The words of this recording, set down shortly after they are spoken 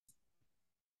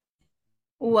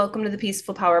Welcome to the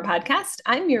Peaceful Power Podcast.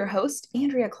 I'm your host,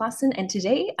 Andrea Clausen, and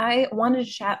today I wanted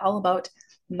to chat all about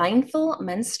mindful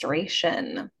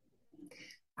menstruation.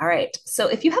 All right. So,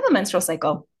 if you have a menstrual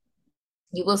cycle,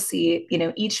 you will see,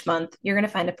 each month you're going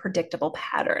to find a predictable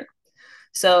pattern.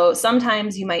 So,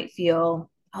 sometimes you might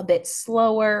feel a bit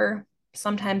slower,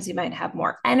 sometimes you might have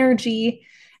more energy.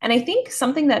 And I think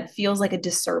something that feels like a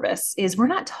disservice is we're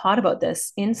not taught about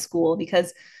this in school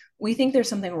because we think there's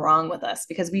something wrong with us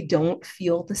because we don't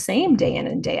feel the same day in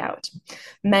and day out.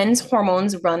 Men's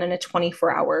hormones run in a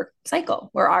 24-hour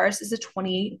cycle, where ours is a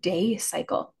 20-day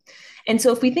cycle. And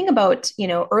so if we think about,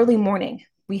 early morning,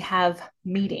 we have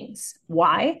meetings.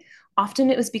 Why?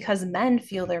 Often it was because men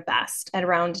feel their best at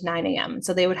around 9 a.m.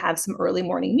 So they would have some early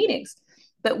morning meetings.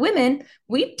 But women,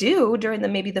 we do during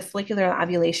maybe the follicular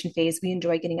ovulation phase, we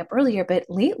enjoy getting up earlier, but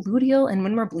late luteal and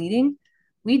when we're bleeding,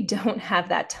 we don't have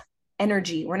that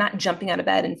energy. We're not jumping out of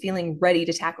bed and feeling ready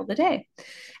to tackle the day.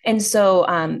 And so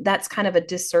that's kind of a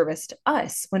disservice to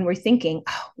us when we're thinking,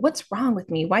 oh, what's wrong with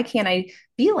me? Why can't I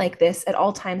be like this at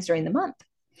all times during the month?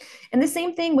 And the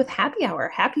same thing with happy hour.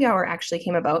 Happy hour actually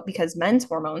came about because men's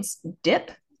hormones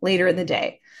dip later in the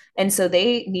day. And so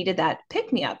they needed that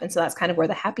pick me up. And so that's kind of where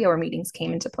the happy hour meetings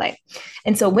came into play.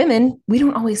 And so women, we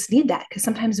don't always need that because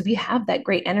sometimes we have that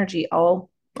great energy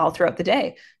all throughout the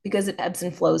day because it ebbs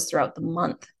and flows throughout the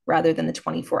month rather than the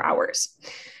 24 hours.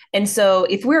 And so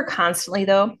if we're constantly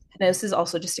though, and this is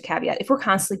also just a caveat, if we're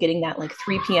constantly getting that like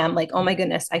 3 p.m., like, oh my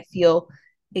goodness, I feel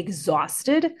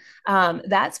exhausted,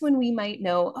 that's when we might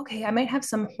know, okay, I might have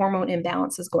some hormone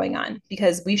imbalances going on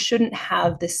because we shouldn't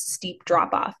have this steep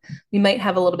drop off. We might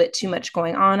have a little bit too much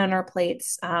going on our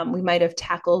plates. We might have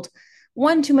tackled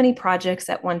one too many projects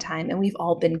at one time, and we've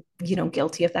all been,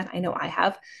 guilty of that. I know I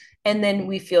have. And then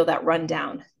we feel that run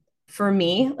down. For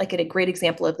me, like a great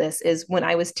example of this is when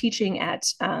I was teaching at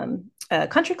a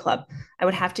country club, I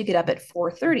would have to get up at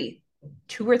 4:30,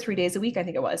 2 or 3 days a week, I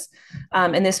think it was.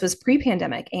 And this was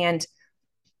pre-pandemic. And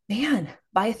man,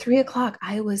 by 3 o'clock,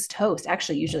 I was toast.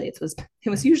 Actually, usually it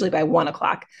was usually by 1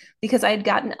 o'clock because I had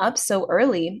gotten up so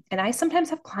early, and I sometimes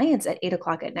have clients at 8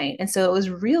 o'clock at night, and so it was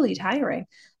really tiring.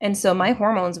 And so my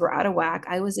hormones were out of whack.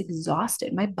 I was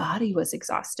exhausted. My body was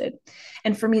exhausted,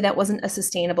 and for me, that wasn't a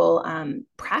sustainable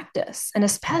practice. And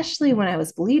especially when I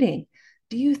was bleeding,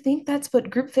 do you think that's what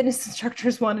group fitness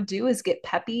instructors want to do? Is get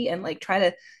peppy and like try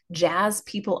to jazz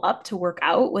people up to work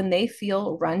out when they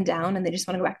feel run down and they just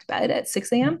want to go back to bed at 6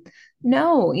 a.m.?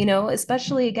 No,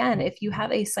 especially again, if you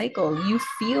have a cycle, you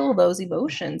feel those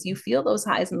emotions, you feel those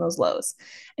highs and those lows.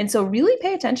 And so really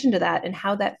pay attention to that and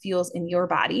how that feels in your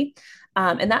body.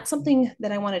 And that's something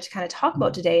that I wanted to kind of talk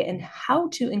about today and how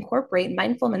to incorporate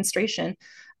mindful menstruation.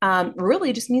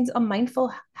 Really just means a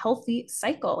mindful, healthy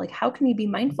cycle. Like, how can you be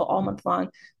mindful all month long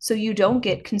so you don't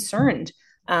get concerned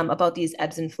about these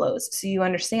ebbs and flows? So you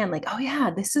understand, like, oh, yeah,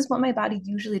 this is what my body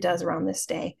usually does around this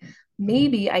day.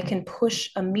 Maybe I can push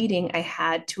a meeting I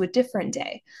had to a different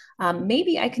day.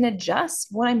 Maybe I can adjust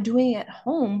what I'm doing at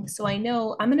home so I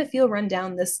know I'm going to feel run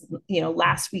down this,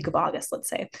 last week of August, let's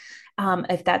say.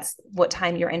 If that's what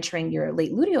time you're entering your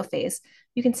late luteal phase,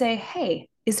 you can say, hey,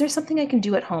 is there something I can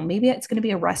do at home? Maybe it's going to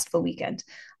be a restful weekend.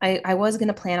 I was going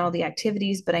to plan all the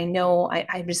activities, but I know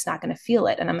I'm just not going to feel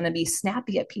it and I'm going to be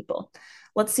snappy at people.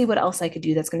 Let's see what else I could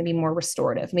do that's going to be more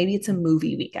restorative. Maybe it's a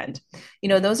movie weekend.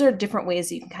 Those are different ways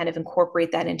that you can kind of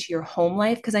incorporate that into your home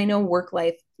life because I know work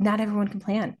life, not everyone can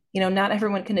plan. Not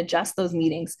everyone can adjust those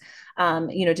meetings,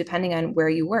 depending on where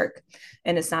you work.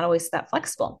 And it's not always that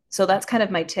flexible. So that's kind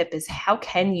of my tip is how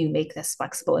can you make this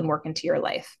flexible and work into your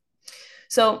life?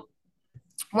 So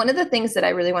one of the things that I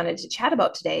really wanted to chat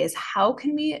about today is how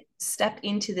can we step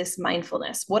into this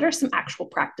mindfulness? What are some actual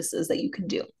practices that you can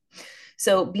do?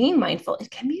 So being mindful,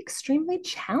 it can be extremely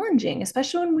challenging,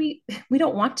 especially when we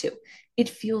don't want to. It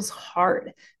feels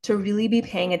hard to really be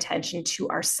paying attention to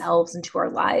ourselves and to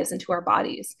our lives and to our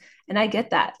bodies. And I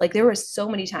get that. Like there were so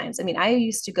many times. I mean, I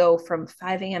used to go from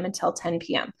 5 a.m. until 10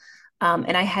 p.m.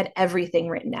 And I had everything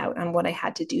written out on what I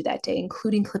had to do that day,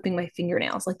 including clipping my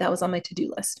fingernails. Like that was on my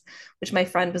to-do list, which my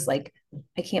friend was like,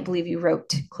 I can't believe you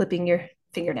wrote clipping your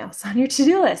fingernails on your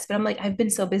to-do list. But I'm like, I've been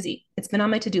so busy. It's been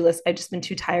on my to-do list. I've just been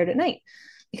too tired at night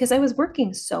because I was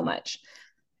working so much.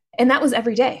 And that was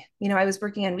every day. I was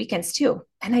working on weekends too.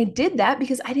 And I did that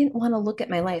because I didn't want to look at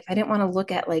my life. I didn't want to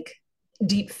look at like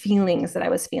deep feelings that I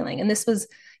was feeling. And this was,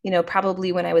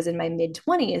 probably when I was in my mid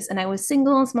 20s and I was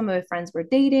single and some of my friends were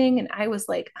dating. And I was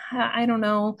like, I don't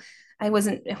know. I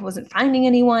wasn't finding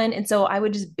anyone. And so I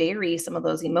would just bury some of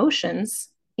those emotions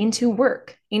into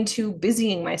work, into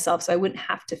busying myself so I wouldn't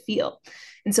have to feel.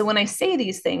 And so when I say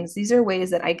these things, these are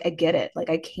ways that I get it. Like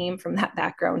I came from that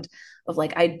background of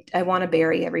like, I want to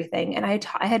bury everything. And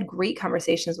I had great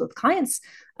conversations with clients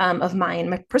of mine,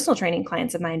 my personal training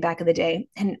clients of mine back in the day.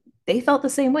 And they felt the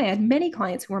same way. I had many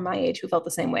clients who were my age who felt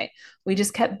the same way. We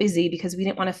just kept busy because we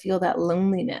didn't want to feel that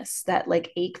loneliness, that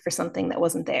like ache for something that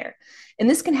wasn't there. And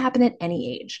this can happen at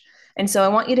any age. And so I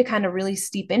want you to kind of really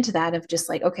steep into that of just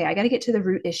like, okay, I got to get to the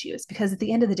root issues because at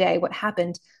the end of the day, what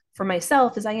happened for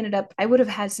myself is I would have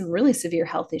had some really severe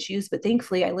health issues, but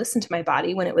thankfully I listened to my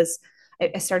body when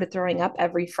I started throwing up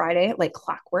every Friday, like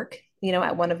clockwork,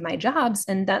 at one of my jobs.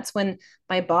 And that's when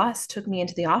my boss took me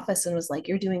into the office and was like,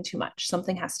 you're doing too much.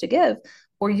 Something has to give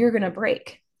or you're going to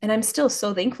break. And I'm still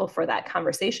so thankful for that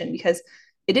conversation because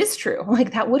it is true.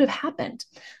 Like that would have happened.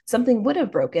 Something would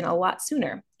have broken a lot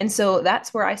sooner. And so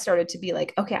that's where I started to be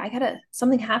like, okay,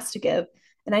 something has to give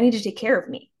and I need to take care of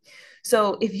me.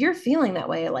 So if you're feeling that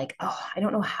way, like, oh, I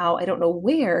don't know how, I don't know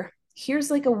where,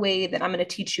 here's like a way that I'm going to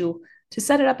teach you to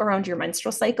set it up around your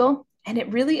menstrual cycle. And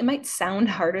it might sound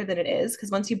harder than it is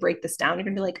because once you break this down, you're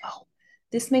going to be like, oh,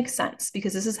 this makes sense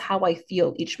because this is how I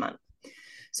feel each month.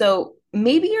 So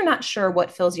maybe you're not sure what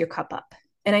fills your cup up.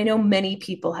 And I know many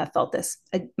people have felt this,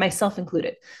 myself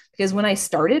included, because when I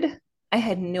started, I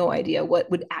had no idea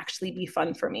what would actually be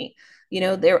fun for me.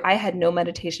 I had no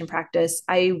meditation practice.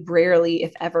 I rarely,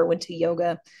 if ever, went to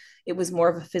yoga. It was more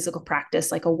of a physical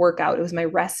practice, like a workout. It was my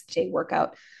rest day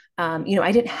workout.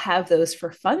 I didn't have those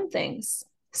for fun things.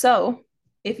 So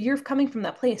if you're coming from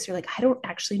that place, you're like, I don't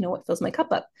actually know what fills my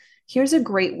cup up. Here's a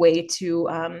great way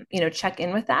to, check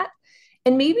in with that.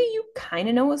 And maybe you kind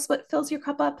of know what fills your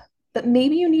cup up, but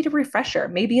maybe you need a refresher.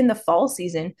 Maybe in the fall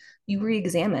season, you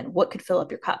re-examine what could fill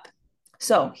up your cup.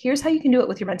 So here's how you can do it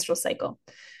with your menstrual cycle.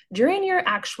 During your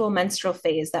actual menstrual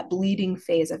phase, that bleeding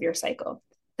phase of your cycle,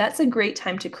 that's a great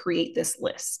time to create this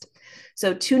list.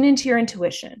 So tune into your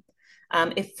intuition.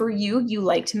 If for you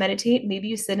like to meditate, maybe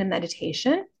you sit in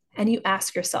meditation and you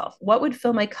ask yourself, what would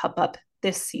fill my cup up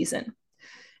this season?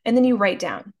 And then you write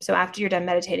down. So after you're done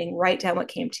meditating, write down what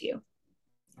came to you.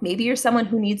 Maybe you're someone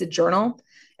who needs a journal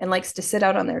and likes to sit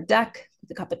out on their deck with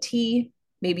a cup of tea.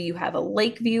 Maybe you have a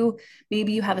lake view.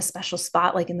 Maybe you have a special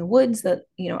spot like in the woods that,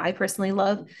 I personally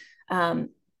love.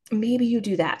 Maybe you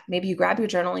do that. Maybe you grab your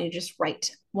journal and you just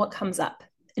write what comes up.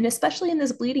 And especially in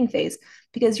this bleeding phase,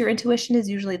 because your intuition is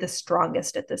usually the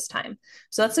strongest at this time.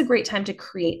 So that's a great time to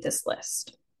create this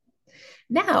list.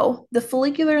 Now, the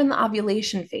follicular and the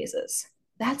ovulation phases.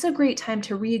 That's a great time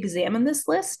to re-examine this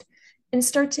list and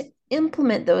start to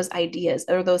implement those ideas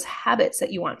or those habits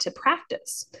that you want to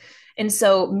practice. And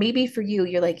so maybe for you,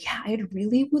 you're like, yeah, I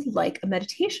really would like a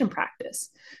meditation practice.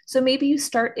 So maybe you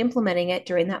start implementing it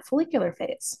during that follicular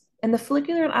phase. And the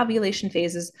follicular and ovulation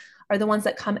phases are the ones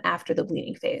that come after the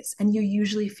bleeding phase. And you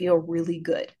usually feel really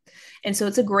good. And so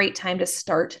it's a great time to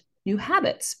start new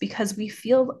habits because we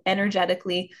feel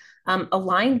energetically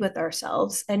aligned with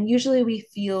ourselves. And usually we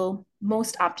feel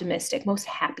most optimistic, most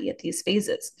happy at these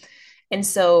phases. And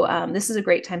so this is a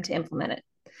great time to implement it.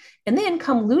 And then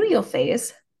come luteal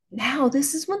phase. Now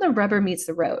this is when the rubber meets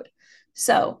the road.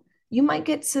 So you might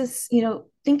get to,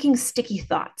 thinking sticky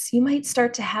thoughts. You might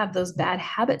start to have those bad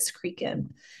habits creep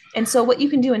in. And so what you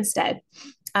can do instead,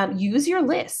 use your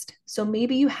list. So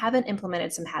maybe you haven't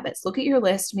implemented some habits. Look at your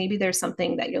list. Maybe there's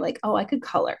something that you're like, oh, I could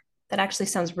color. That actually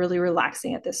sounds really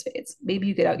relaxing at this phase. Maybe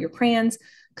you get out your crayons,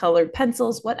 colored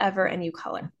pencils, whatever, and you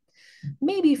color.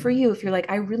 Maybe for you, if you're like,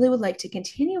 I really would like to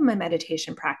continue my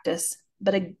meditation practice,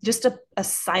 but just a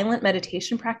silent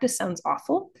meditation practice sounds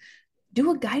awful, do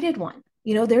a guided one.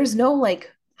 There's no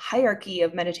like hierarchy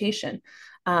of meditation.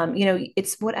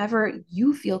 It's whatever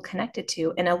you feel connected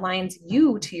to and aligns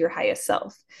you to your highest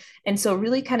self. And so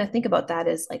really kind of think about that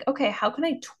as like, okay, how can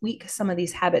I tweak some of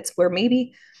these habits where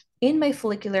maybe in my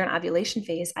follicular and ovulation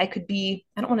phase, I could be,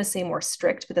 I don't want to say more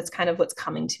strict, but that's kind of what's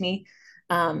coming to me.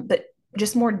 But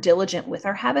just more diligent with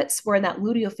our habits, where in that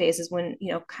luteal phase is when,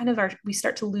 we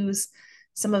start to lose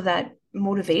some of that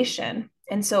motivation.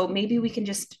 And so maybe we can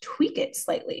just tweak it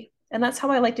slightly. And that's how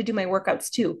I like to do my workouts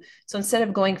too. So instead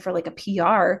of going for like a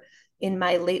PR in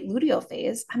my late luteal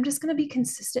phase, I'm just going to be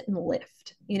consistent and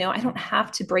lift. I don't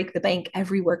have to break the bank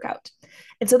every workout.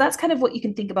 And so that's kind of what you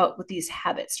can think about with these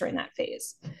habits during that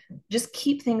phase. Just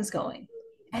keep things going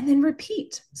and then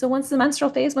repeat. So once the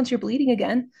menstrual phase, once you're bleeding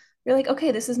again, you're like,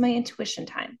 okay, this is my intuition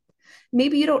time.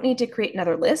 Maybe you don't need to create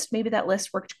another list. Maybe that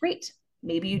list worked great.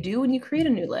 Maybe you do and you create a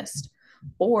new list,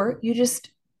 or you just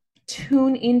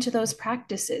tune into those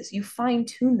practices. You fine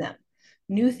tune them.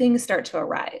 New things start to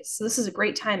arise. So this is a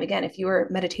great time, again, if your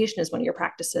meditation is one of your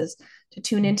practices, to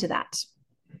tune into that.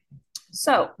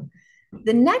 So,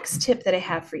 the next tip that I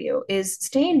have for you is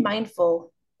staying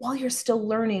mindful while you're still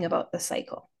learning about the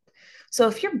cycle. So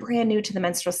if you're brand new to the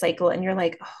menstrual cycle and you're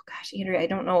like, oh gosh, Andrea, I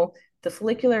don't know the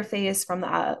follicular phase from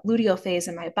the luteal phase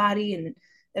in my body, and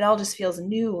it all just feels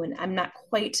new and I'm not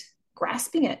quite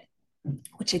grasping it,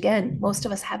 which again, most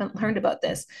of us haven't learned about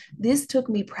this. This took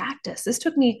me practice. This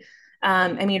took me,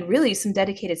 really some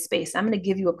dedicated space. I'm going to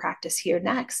give you a practice here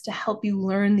next to help you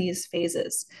learn these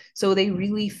phases so they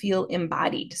really feel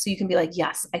embodied. So you can be like,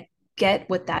 yes, I get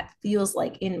what that feels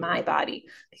like in my body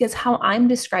because how I'm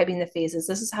describing the phases,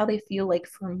 this is how they feel like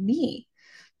for me.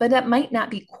 But that might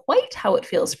not be quite how it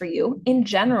feels for you. In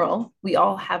general, we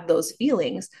all have those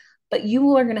feelings, but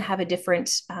you are going to have a different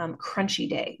crunchy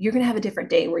day. You're going to have a different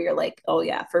day where you're like, oh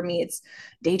yeah, for me it's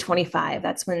day 25.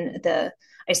 That's when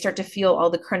I start to feel all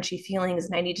the crunchy feelings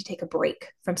and I need to take a break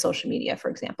from social media, for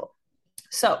example.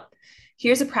 So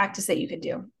here's a practice that you could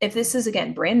do. If this is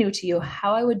again brand new to you,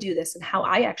 how I would do this and how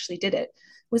I actually did it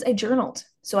was I journaled.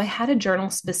 So I had a journal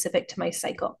specific to my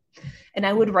cycle and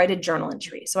I would write a journal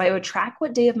entry. So I would track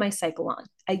what day of my cycle on.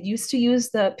 I used to use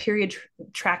the period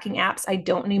tracking apps. I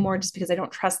don't anymore just because I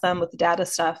don't trust them with the data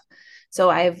stuff. So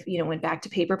I've, went back to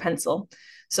paper pencil.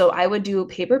 So I would do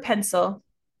paper pencil.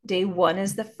 Day one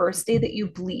is the first day that you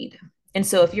bleed. And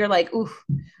so if you're like, ooh,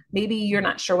 maybe you're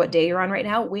not sure what day you're on right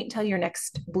now, wait until your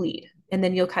next bleed. And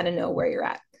then you'll kind of know where you're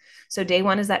at. So day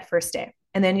one is that first day.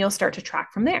 And then you'll start to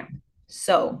track from there.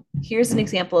 So here's an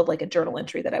example of like a journal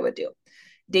entry that I would do.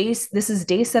 This is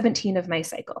day 17 of my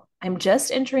cycle. I'm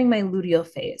just entering my luteal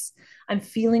phase. I'm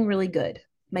feeling really good.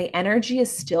 My energy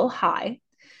is still high,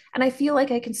 and I feel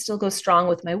like I can still go strong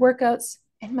with my workouts,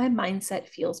 and my mindset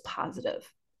feels positive.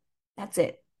 That's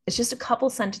it. It's just a couple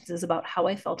sentences about how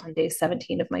I felt on day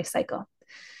 17 of my cycle.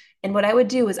 And what I would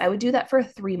do is I would do that for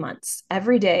 3 months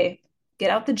every day. Get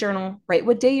out the journal, write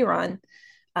what day you're on,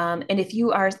 and if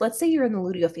you are, let's say you're in the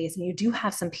luteal phase and you do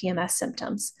have some PMS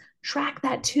symptoms, track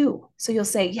that too. So you'll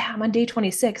say, yeah, I'm on day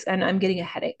 26 and I'm getting a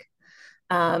headache.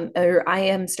 Or I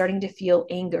am starting to feel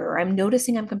anger, or I'm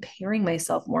noticing I'm comparing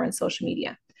myself more on social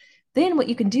media. Then what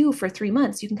you can do for 3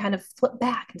 months, you can kind of flip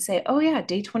back and say, oh yeah,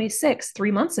 day 26,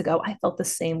 3 months ago, I felt the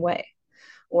same way.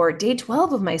 Or day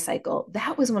 12 of my cycle,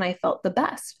 that was when I felt the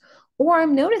best. Or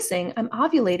I'm noticing I'm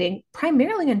ovulating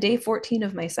primarily on day 14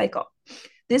 of my cycle.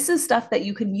 This is stuff that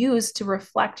you can use to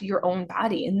reflect your own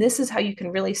body. And this is how you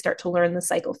can really start to learn the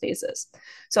cycle phases.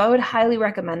 So I would highly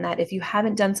recommend that if you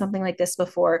haven't done something like this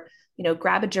before,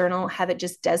 grab a journal, have it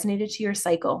just designated to your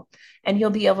cycle, and you'll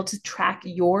be able to track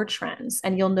your trends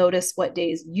and you'll notice what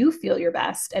days you feel your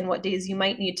best and what days you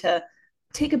might need to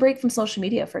take a break from social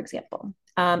media, for example.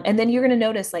 And then you're going to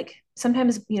notice, like,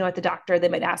 sometimes, at the doctor, they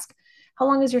might ask, how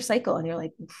long is your cycle? And you're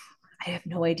like, I have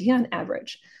no idea on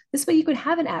average. This way you could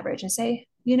have an average and say,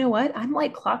 you know what, I'm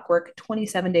like clockwork,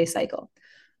 27-day cycle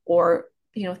or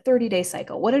 30-day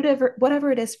cycle,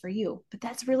 whatever it is for you. But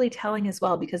that's really telling as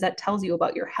well, because that tells you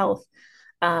about your health.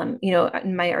 In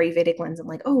my Ayurvedic lens, I'm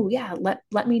like, oh yeah,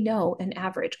 let me know an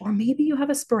average, or maybe you have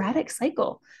a sporadic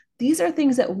cycle. These are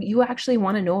things that you actually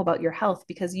want to know about your health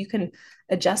because you can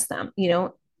adjust them.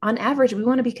 On average, we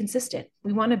want to be consistent.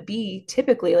 We want to be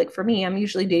typically, like for me, I'm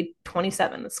usually day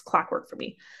 27. That's clockwork for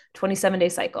me. 27-day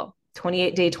cycle.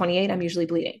 day 28, I'm usually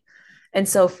bleeding. And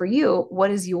so for you,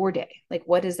 what is your day? Like,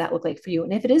 what does that look like for you?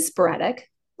 And if it is sporadic,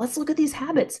 let's look at these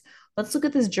habits. Let's look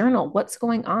at this journal. What's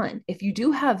going on? If you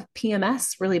do have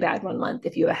PMS really bad one month,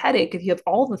 if you have a headache, if you have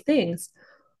all the things,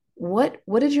 what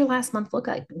did your last month look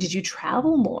like? Did you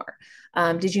travel more?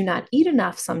 Did you not eat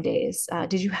enough some days?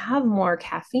 Did you have more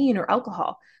caffeine or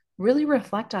alcohol? Really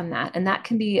reflect on that. And that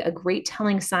can be a great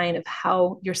telling sign of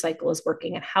how your cycle is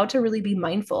working and how to really be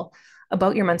mindful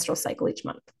about your menstrual cycle each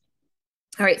month.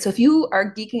 All right. So if you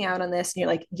are geeking out on this and you're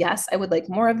like, yes, I would like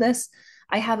more of this,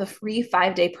 I have a free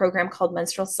 5-day program called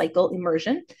Menstrual Cycle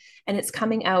Immersion, and it's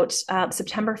coming out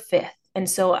September 5th. And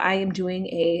so I am doing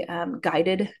a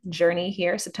guided journey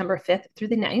here, September 5th through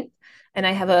the 9th. And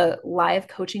I have a live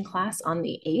coaching class on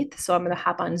the 8th. So I'm going to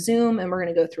hop on Zoom and we're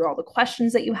going to go through all the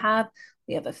questions that you have.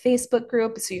 We have a Facebook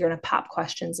group, so you're going to pop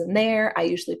questions in there. I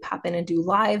usually pop in and do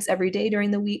lives every day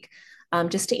during the week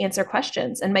just to answer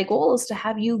questions. And my goal is to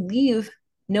have you leave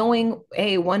knowing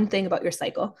one thing about your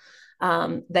cycle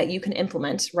that you can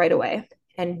implement right away,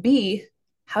 and B,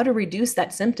 how to reduce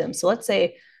that symptom. So let's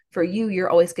say for you, you're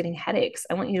always getting headaches.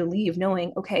 I want you to leave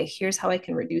knowing, okay, here's how I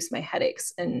can reduce my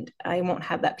headaches and I won't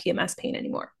have that PMS pain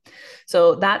anymore.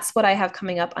 So that's what I have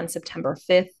coming up on September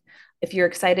 5th. If you're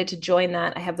excited to join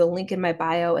that, I have the link in my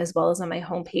bio as well as on my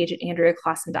homepage at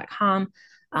andreaclaassen.com.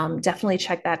 Definitely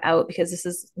check that out because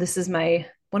this is my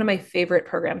one of my favorite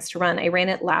programs to run. I ran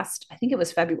it last, I think it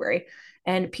was February,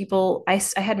 and I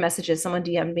had messages. Someone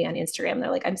DM'd me on Instagram.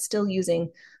 They're like, I'm still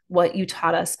using what you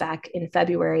taught us back in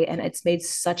February, and it's made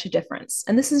such a difference.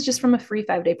 And this is just from a free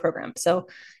 5-day program. So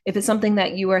if it's something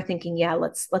that you are thinking, yeah,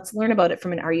 let's learn about it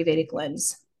from an Ayurvedic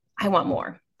lens, I want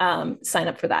more. Sign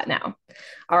up for that now.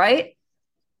 All right.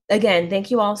 Again,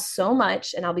 thank you all so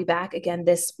much. And I'll be back again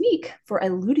this week for a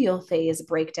luteal phase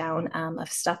breakdown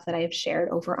of stuff that I have shared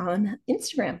over on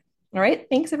Instagram. All right.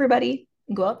 Thanks, everybody.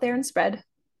 Go out there and spread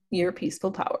your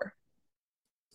peaceful power.